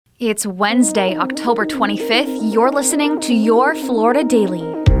It's Wednesday, October 25th. You're listening to Your Florida Daily.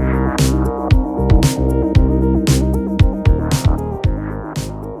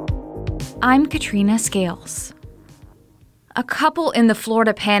 I'm Katrina Scales. A couple in the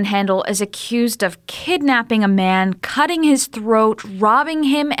Florida Panhandle is accused of kidnapping a man, cutting his throat, robbing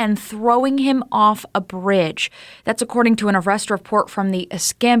him, and throwing him off a bridge. That's according to an arrest report from the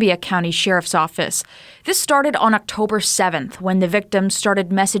Escambia County Sheriff's Office. This started on October 7th when the victim started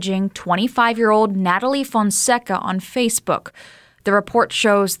messaging 25-year-old Natalie Fonseca on Facebook. The report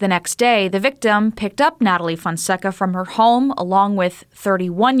shows the next day, the victim picked up Natalie Fonseca from her home along with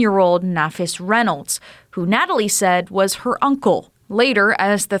 31-year-old Nafis Reynolds, who Natalie said was her uncle. Later,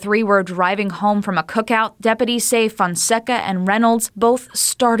 as the three were driving home from a cookout, deputies say Fonseca and Reynolds both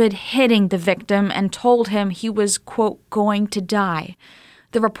started hitting the victim and told him he was, quote, going to die.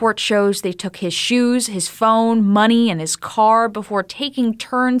 The report shows they took his shoes, his phone, money, and his car before taking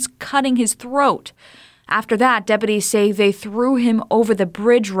turns cutting his throat. After that, deputies say they threw him over the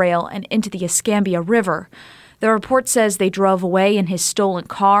bridge rail and into the Escambia River. The report says they drove away in his stolen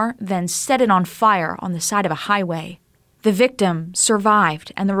car, then set it on fire on the side of a highway. The victim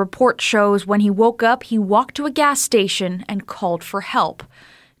survived, and the report shows when he woke up, he walked to a gas station and called for help.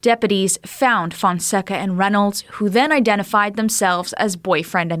 Deputies found Fonseca and Reynolds, who then identified themselves as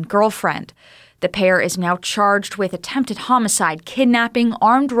boyfriend and girlfriend. The pair is now charged with attempted homicide, kidnapping,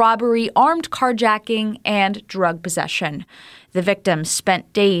 armed robbery, armed carjacking, and drug possession. The victim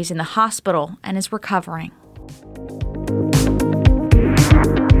spent days in the hospital and is recovering.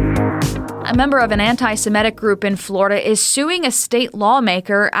 A member of an anti-Semitic group in Florida is suing a state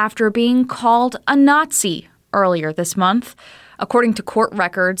lawmaker after being called a Nazi earlier this month. According to court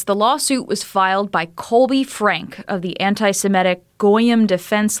records, the lawsuit was filed by Colby Frank of the anti-Semitic Goyim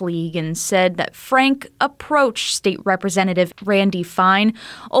Defense League and said that Frank approached State Representative Randy Fine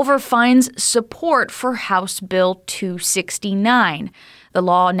over Fine's support for House Bill 269. The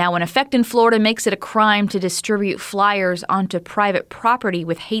law now in effect in Florida makes it a crime to distribute flyers onto private property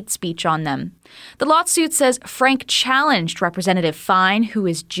with hate speech on them. The lawsuit says Frank challenged Representative Fine, who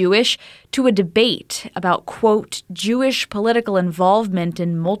is Jewish, to a debate about, quote, Jewish political involvement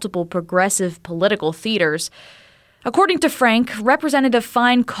in multiple progressive political theaters. According to Frank, Representative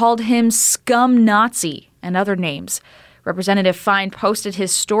Fine called him scum Nazi and other names. Representative Fine posted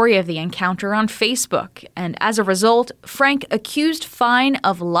his story of the encounter on Facebook, and as a result, Frank accused Fine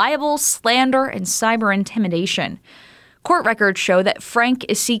of libel, slander, and cyber intimidation. Court records show that Frank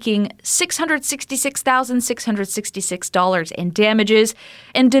is seeking $666,666 in damages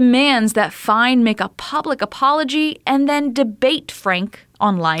and demands that Fine make a public apology and then debate Frank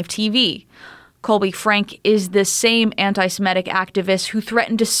on live TV. Colby Frank is the same anti-Semitic activist who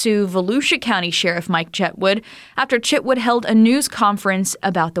threatened to sue Volusia County Sheriff Mike Chitwood after Chitwood held a news conference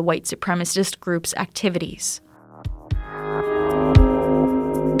about the white supremacist group's activities.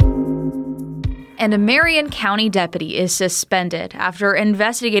 And a Marion County deputy is suspended after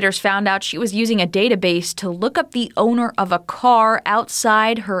investigators found out she was using a database to look up the owner of a car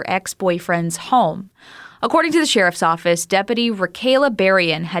outside her ex-boyfriend's home. According to the sheriff's office, Deputy Raquela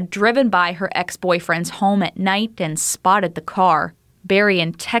Berrien had driven by her ex-boyfriend's home at night and spotted the car.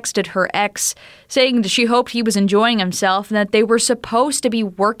 Berrien texted her ex, saying that she hoped he was enjoying himself and that they were supposed to be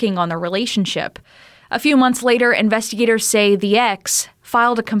working on the relationship. A few months later, investigators say the ex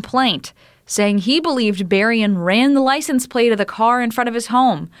filed a complaint, saying he believed Berrien ran the license plate of the car in front of his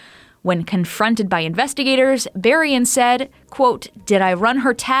home. When confronted by investigators, Berrien said, quote, "Did I run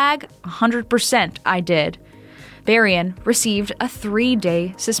her tag? 100% I did." Berrien received a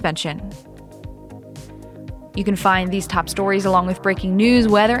 3-day suspension. You can find these top stories along with breaking news,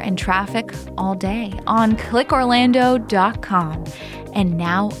 weather, and traffic all day on clickorlando.com. And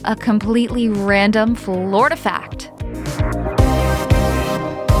now, a completely random Florida fact.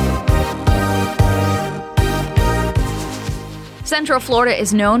 Central Florida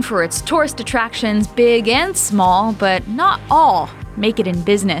is known for its tourist attractions, big and small, but not all make it in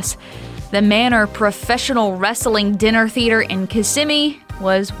business. The Manor Professional Wrestling Dinner Theater in Kissimmee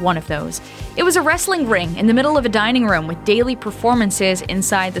was one of those. It was a wrestling ring in the middle of a dining room with daily performances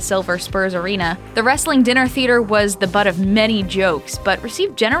inside the Silver Spurs Arena. The Wrestling Dinner Theater was the butt of many jokes, but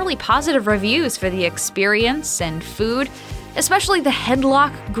received generally positive reviews for the experience and food, especially the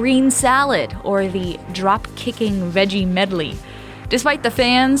headlock green salad or the drop-kicking veggie medley. Despite the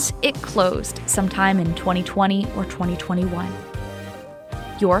fans, it closed sometime in 2020 or 2021.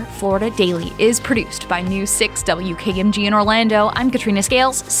 Your Florida Daily is produced by News 6 WKMG in Orlando. I'm Katrina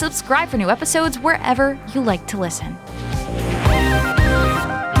Scales. Subscribe for new episodes wherever you like to listen.